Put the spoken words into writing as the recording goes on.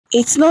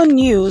It's no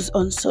news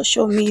on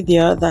social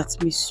media that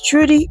Miss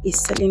Trudy is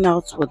selling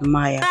out with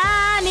Maya.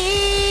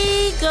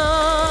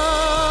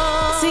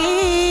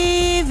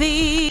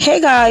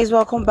 Hey guys,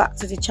 welcome back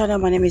to the channel.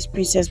 My name is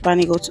Princess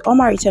Banigo. To all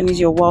my returnees,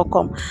 you're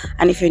welcome,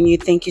 and if you're new,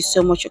 thank you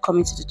so much for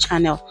coming to the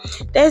channel.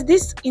 There's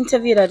this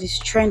interview that is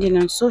trending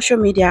on social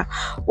media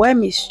where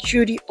Miss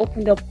Trudy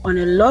opened up on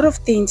a lot of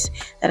things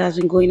that has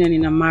been going on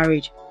in her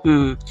marriage.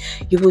 You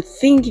would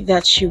think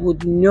that she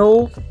would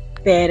know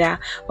better,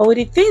 but with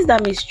the things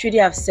that Miss Trudy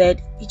have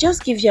said, it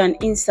just gives you an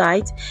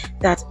insight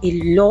that a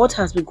lot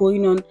has been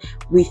going on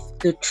with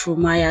the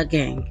Trumaya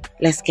gang.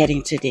 Let's get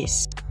into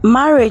this.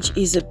 Marriage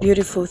is a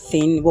beautiful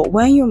thing, but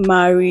when you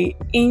marry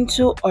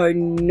into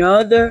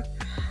another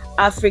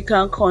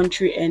African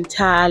country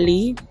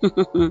entirely,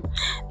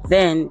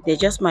 then there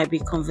just might be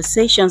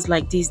conversations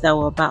like this that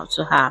we're about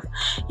to have.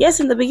 Yes,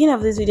 in the beginning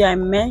of this video, I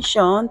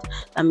mentioned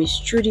that Miss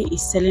Trudy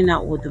is selling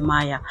out with the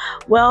Maya.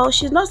 Well,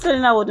 she's not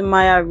selling out with the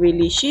Maya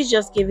really. She's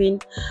just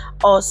giving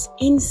us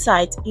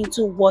insight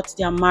into what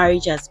their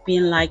marriage has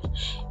been like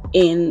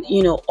in,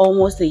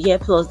 almost a year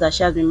plus that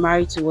she has been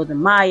married to with the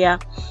Maya.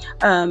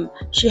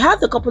 She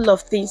had a couple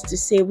of things to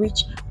say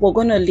which we're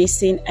going to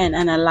listen and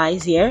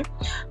analyze here.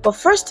 But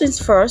first things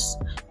first,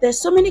 there's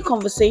so many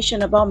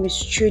conversation about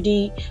Miss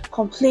Trudy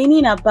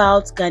complaining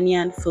about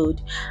Ghanaian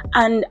food,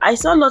 and I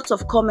saw lots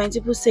of comments,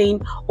 people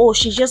saying, oh,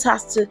 she just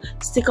has to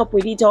stick up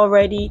with it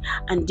already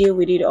and deal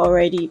with it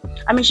already.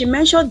 I mean, she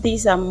mentioned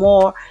these and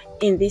more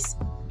in this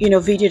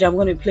video that I'm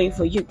going to be playing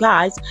for you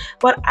guys,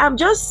 but I'm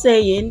just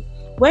saying,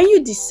 when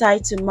you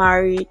decide to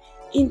marry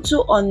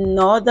into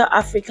another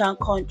African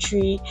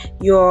country,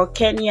 you're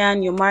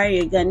Kenyan, you marry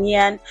a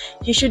Ghanaian,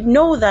 you should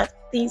know that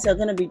things are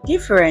going to be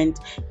different.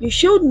 You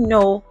should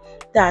know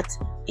that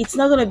it's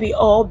not going to be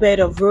all bed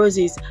of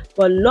roses,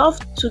 but love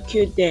took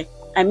you there.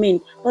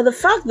 But the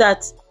fact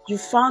that you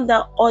found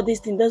out all these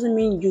things doesn't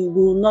mean you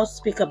will not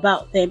speak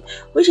about them,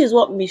 which is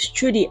what Miss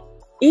Trudy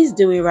is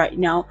doing right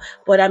now.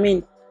 But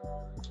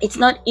it's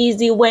not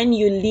easy when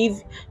you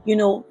leave,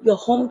 your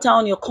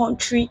hometown, your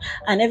country,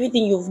 and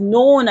everything you've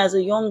known as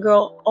a young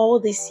girl all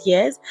these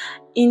years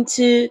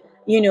into,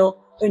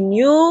 a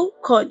new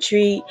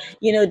country,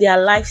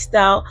 their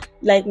lifestyle,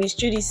 like Miss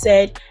Trudy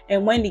said.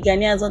 And when the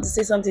Ghanaians want to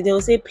say something, they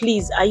will say,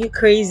 please, are you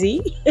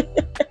crazy?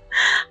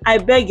 I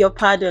beg your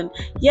pardon.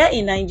 Here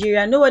in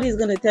Nigeria, nobody's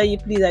going to tell you,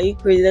 please, are you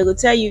crazy? They will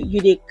tell you, you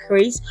dey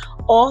crazy,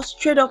 or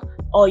straight up,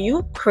 are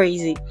you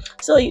crazy?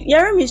 So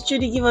hearing Miss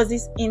Trudy give us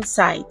this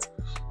insight,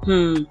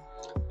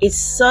 it's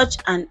such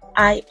an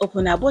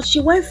eye-opener, but she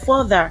went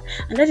further,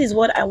 and that is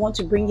what I want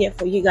to bring here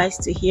for you guys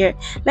to hear.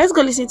 Let's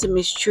go listen to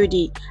Miss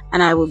Trudy,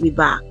 and I will be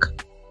back.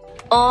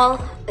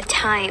 All the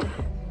time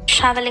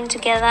traveling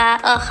together,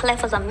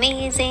 life was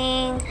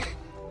amazing.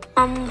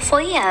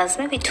 For years,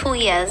 maybe 2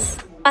 years,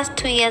 past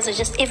 2 years, or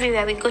just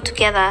everywhere we go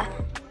together.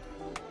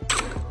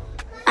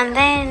 And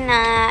then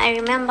I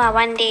remember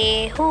one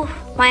day,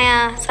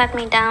 Maya sat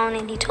me down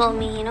and he told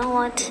me, you know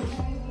what,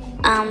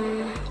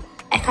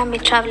 I can't be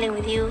traveling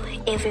with you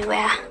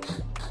everywhere.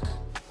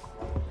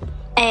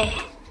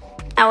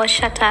 I was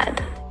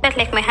shattered. Felt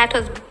like my heart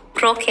was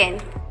broken.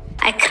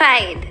 I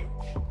cried.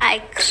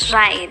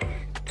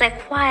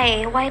 Like,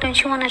 why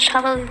don't you want to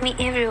travel with me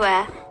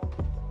everywhere?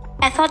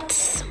 I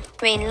thought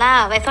we're in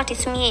love. I thought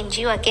it's me and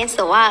you against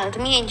the world,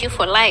 me and you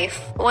for life.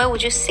 Why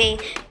would you say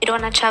you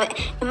don't want to travel?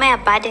 Am I a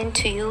burden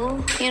to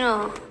you?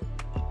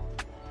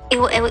 It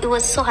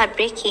was so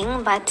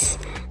heartbreaking, but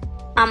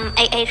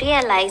I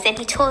realized, and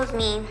he told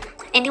me,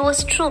 and it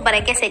was true, but I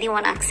guess I didn't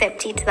want to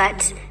accept it,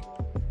 that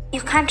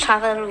you can't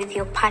travel with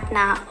your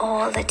partner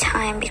all the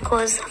time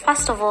because,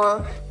 first of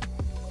all,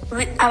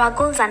 our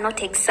goals are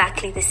not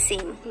exactly the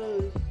same.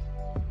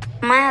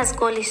 Maya's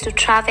goal is to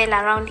travel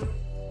around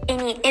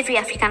every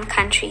African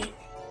country.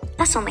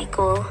 That's not my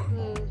goal.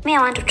 Me,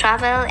 I want to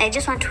travel. I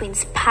just want to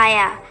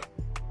inspire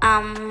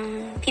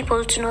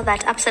people to know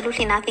that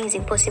absolutely nothing is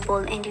impossible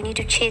and you need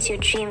to chase your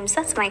dreams.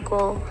 That's my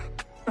goal.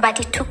 But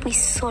it took me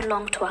so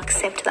long to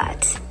accept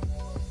that,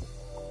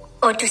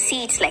 or to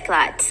see it like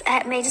that.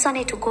 I just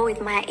wanted to go with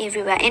Maya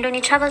everywhere. And when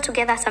we travel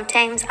together,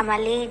 sometimes I'm a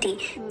lady,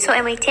 so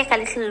it might take a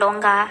little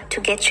longer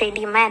to get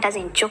ready. Maya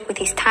doesn't joke with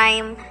his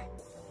time,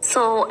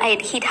 so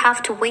he'd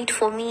have to wait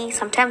for me.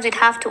 Sometimes we'd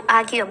have to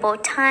argue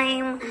about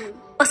time,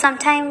 or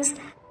sometimes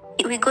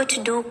we go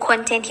to do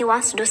content. He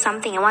wants to do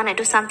something, I want to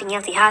do something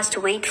else. He has to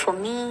wait for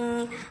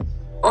me.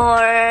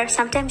 Or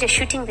sometimes you're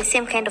shooting the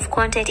same kind of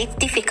content. It's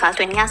difficult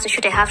when he has to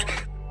shoot.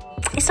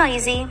 It's not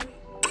easy.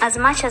 As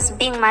much as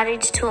being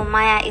married to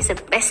Maya is the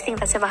best thing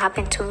that's ever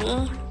happened to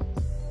me,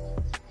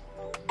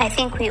 I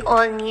think we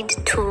all need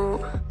to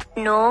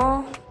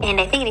know,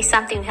 and I think it is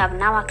something we have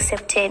now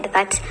accepted,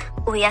 that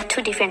we are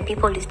two different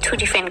people with two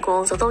different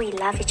goals, although we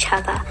love each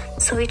other.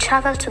 So we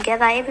travel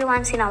together every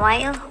once in a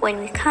while when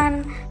we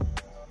can.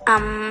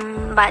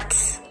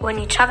 But when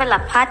we travel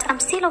apart, I'm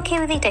still okay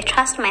with it. I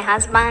trust my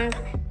husband.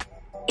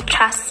 He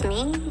trusts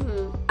me.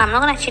 I'm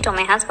not going to cheat on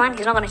my husband.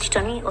 He's not going to cheat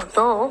on me.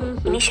 Although,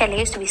 initially I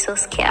used to be so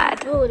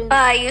scared.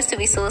 I used to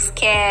be so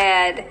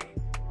scared.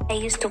 I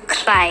used to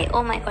cry.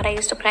 Oh my God, I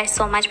used to cry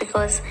so much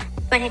because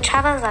when he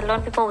travels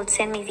alone, people would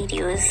send me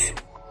videos.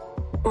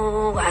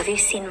 Oh, have you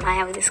seen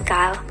Maya with this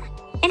girl?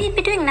 And he'd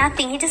be doing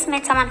nothing. He just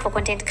met someone for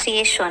content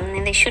creation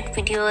and they shoot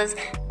videos.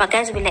 But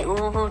guys would be like,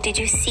 oh, did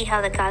you see how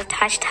the girl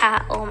touched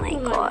her? Oh my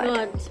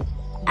God.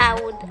 I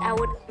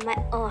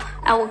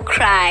would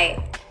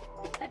cry.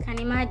 I can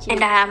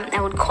imagine. And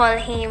I would call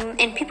him,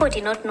 and people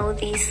did not know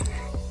this,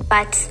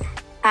 but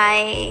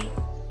I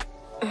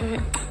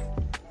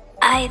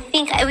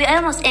think we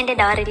almost ended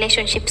our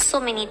relationship so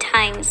many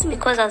times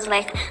because I was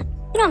like,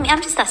 you know me,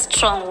 I'm just a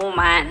strong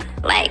woman.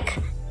 Like,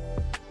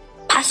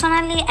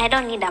 personally, I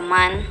don't need a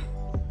man.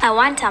 I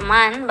want a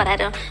man, but I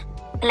don't,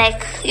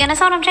 like, you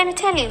understand what I'm trying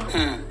to tell you?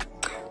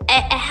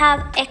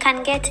 I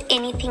can get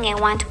anything I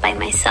want by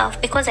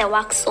myself because I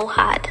work so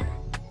hard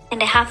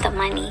and I have the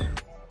money.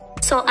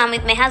 So I'm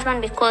with my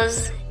husband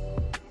because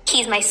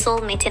he's my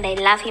soulmate and I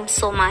love him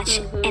so much.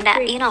 And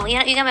you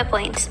get my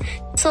point.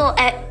 So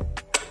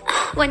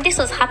when this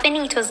was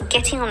happening, it was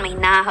getting on my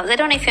nerves. I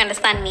don't know if you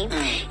understand me.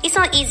 It's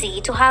not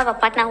easy to have a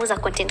partner who's a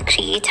content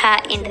creator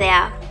and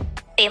they're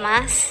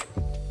famous.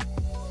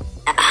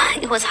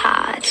 It was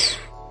hard.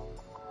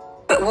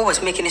 But what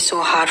was making it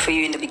so hard for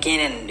you in the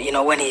beginning, you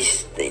know, when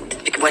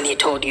he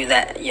told you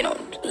that, you know,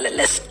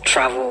 let's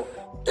travel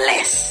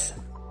less?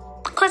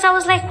 Because I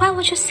was like, why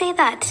would you say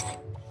that?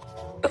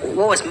 But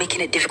what was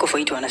making it difficult for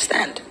you to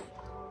understand?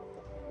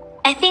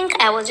 I think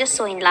I was just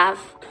so in love.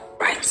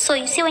 Right. So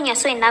you see, when you're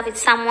so in love with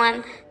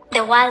someone,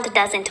 the world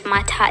doesn't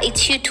matter.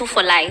 It's you two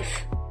for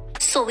life.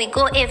 So we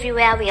go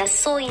everywhere. We are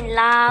so in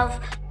love.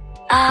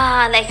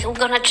 Like we're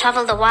gonna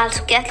travel the world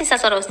together. At least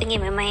that's what I was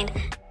thinking in my mind.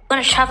 We're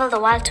gonna travel the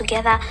world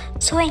together.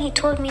 So when he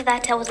told me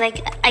that, I was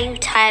like, are you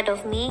tired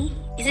of me?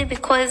 Is it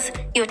because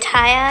you're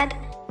tired?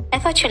 I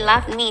thought you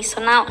loved me.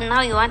 So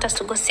now you want us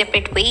to go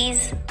separate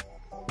ways,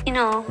 you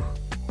know?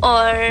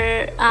 Or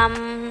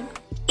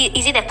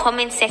is it the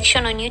comment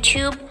section on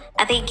YouTube?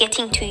 Are they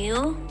getting to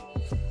you?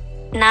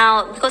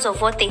 Now, because of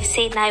what they've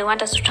said, now you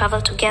want us to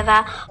travel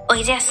together? Or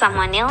is there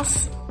someone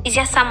else? Is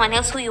there someone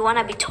else who you want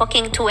to be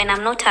talking to when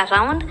I'm not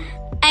around?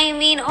 I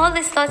mean, all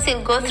these thoughts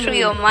will go through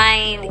your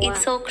mind. Wow.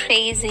 It's so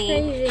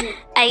crazy.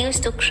 I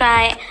used to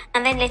cry.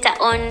 And then later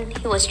on,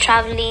 he was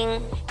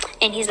traveling.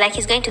 And he's like,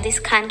 he's going to this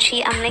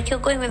country. I'm like, you're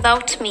going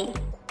without me.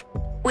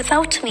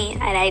 Without me.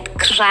 And I'd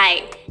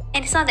cry.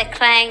 And it's not the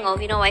crying of,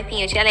 wiping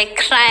your tears. Like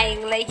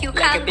crying. Like, you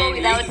can't go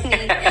without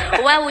me.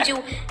 Why would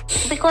you?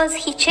 Because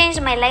he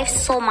changed my life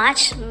so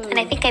much. And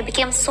I think I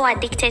became so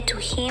addicted to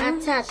him.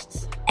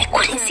 Attached. I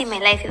couldn't see my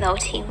life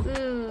without him.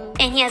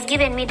 And he has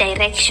given me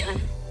direction.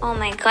 Oh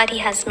my God, he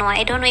has no.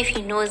 I don't know if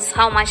he knows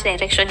how much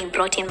direction he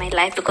brought in my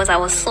life because I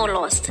was so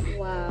lost.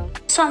 Wow.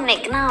 So I'm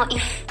like, now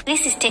if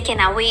this is taken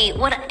away,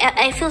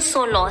 I feel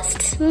so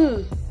lost.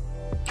 But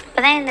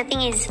then the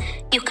thing is,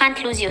 you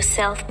can't lose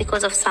yourself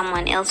because of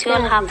someone else. We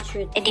all have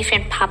a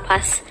different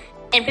purpose.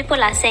 And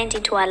people are sent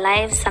into our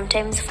lives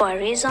sometimes for a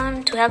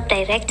reason, to help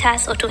direct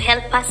us or to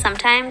help us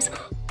sometimes,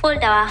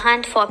 hold our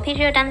hand for a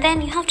period, and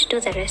then you have to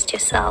do the rest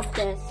yourself.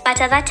 Yes. But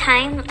at that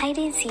time, I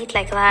didn't see it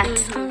like that.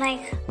 I'm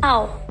like,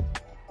 how?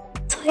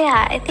 So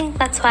yeah, I think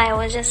that's why I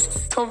was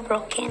just so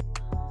broken.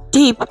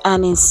 Deep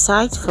and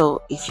insightful,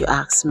 if you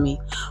ask me.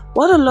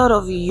 What a lot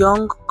of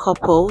young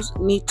couples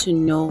need to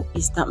know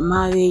is that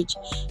marriage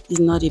is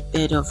not a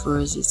bed of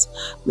roses.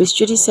 Miss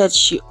Trudy said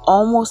she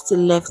almost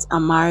left a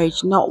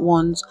marriage, not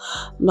once,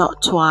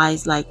 not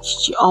twice, like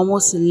she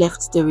almost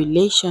left the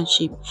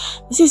relationship.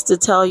 This is to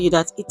tell you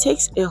that it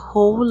takes a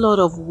whole lot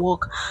of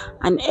work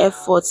and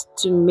effort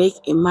to make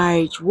a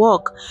marriage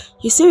work.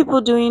 You see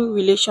people doing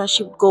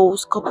relationship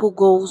goals, couple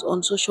goals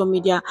on social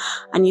media,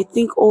 and you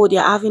think, oh,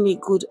 they're having it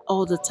good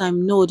all the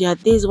time. No, there are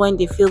days when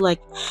they feel like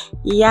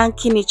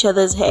yanking each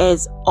other's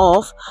heads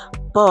off,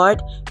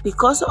 but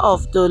because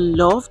of the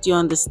love, the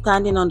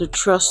understanding, and the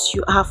trust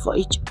you have for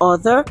each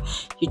other,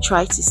 you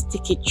try to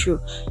stick it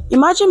through.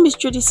 Imagine Miss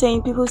Trudy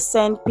saying people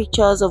send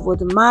pictures of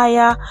Wode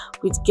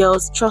with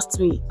girls. Trust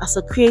me, as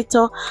a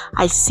creator,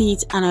 I see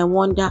it and I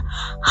wonder,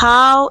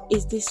 how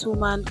is this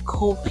woman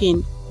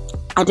coping?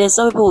 And then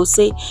some people will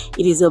say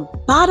it is a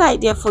bad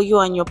idea for you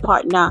and your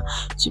partner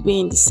to be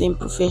in the same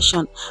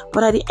profession.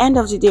 But at the end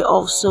of the day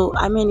also,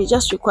 it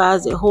just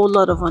requires a whole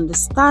lot of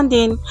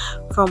understanding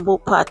from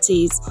both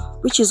parties,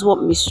 which is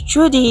what Miss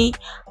Trudy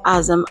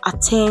has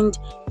attained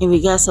in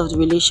regards of the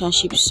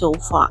relationship so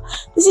far.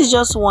 This is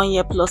just 1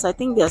 year plus. I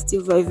think they are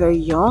still very, very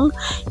young.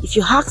 If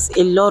you ask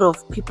a lot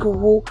of people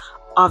who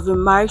have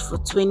been married for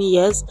 20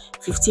 years,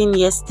 15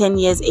 years, 10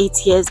 years,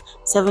 8 years,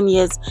 7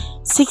 years,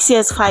 6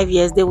 years, 5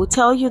 years, they will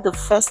tell you the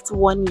first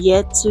 1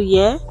 year, 2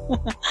 year,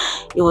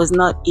 it was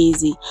not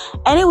easy.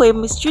 Anyway,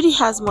 Miss Trudy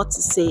has more to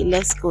say.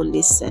 Let's go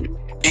listen.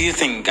 Do you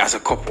think as a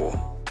couple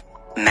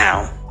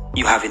now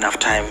you have enough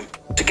time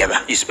together?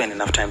 You spend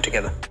enough time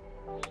together?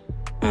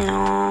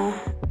 No,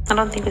 I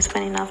don't think we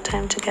spend enough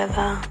time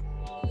together.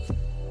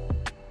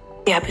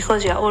 Yeah,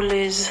 because you're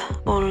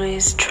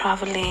always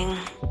traveling.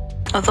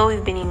 Although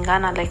we've been in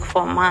Ghana like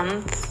for a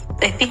month,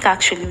 I think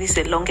actually this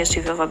is the longest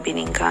we've ever been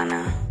in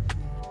Ghana.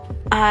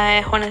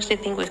 I honestly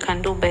think we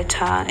can do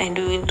better, and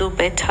we will do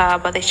better.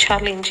 But the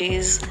challenge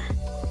is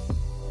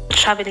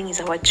traveling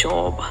is our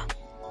job.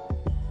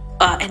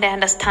 And I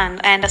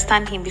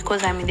understand him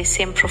because I'm in the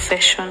same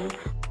profession.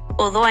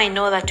 Although I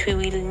know that we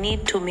will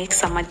need to make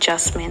some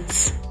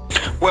adjustments.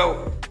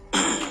 Well,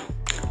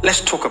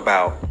 let's talk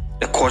about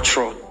the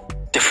cultural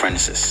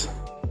differences.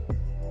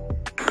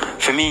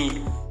 For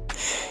me,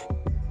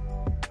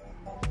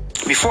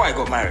 before I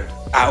got married,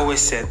 I always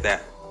said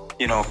that,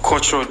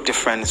 cultural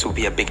difference will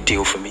be a big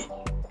deal for me.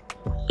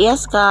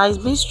 Yes,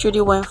 guys, Miss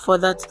Trudy went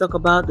further to talk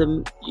about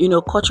the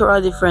cultural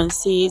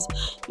differences,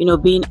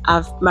 being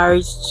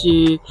married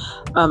to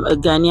a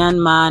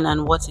Ghanaian man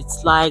and what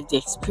it's like, the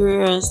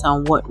experience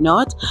and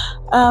whatnot.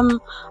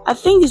 I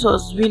think this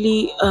was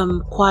really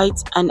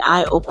quite an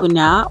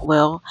eye-opener.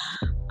 Well,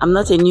 I'm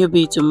not a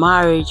newbie to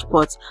marriage,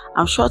 but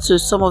I'm sure to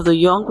some of the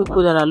young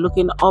people that are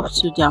looking up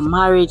to their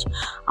marriage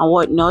and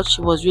whatnot,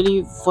 she was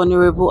really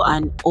vulnerable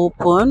and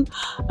open,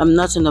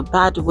 not in a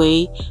bad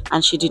way,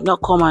 and she did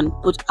not come and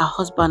put her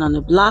husband on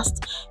a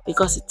blast,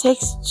 because it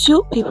takes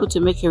two people to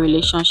make a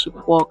relationship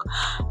work.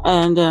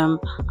 And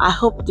I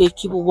hope they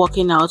keep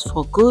working out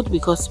for good,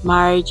 because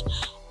marriage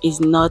is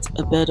not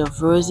a bed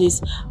of roses.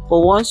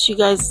 But once you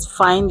guys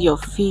find your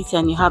feet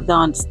and you have that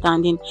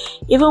understanding,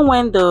 even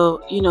when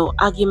the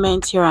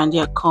arguments here and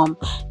there come,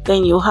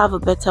 then you'll have a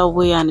better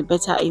way and a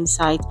better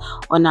insight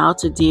on how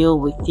to deal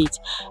with it.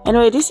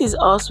 Anyway, this is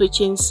all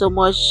switching so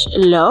much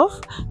love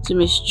to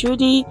Miss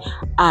Trudy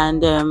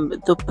and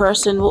the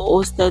person who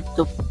hosted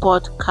the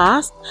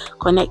podcast,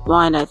 Connect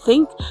One, I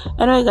think.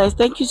 Anyway, guys,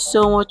 thank you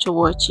so much for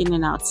watching,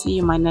 and I'll see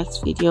you in my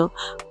next video.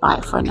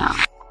 Bye for now.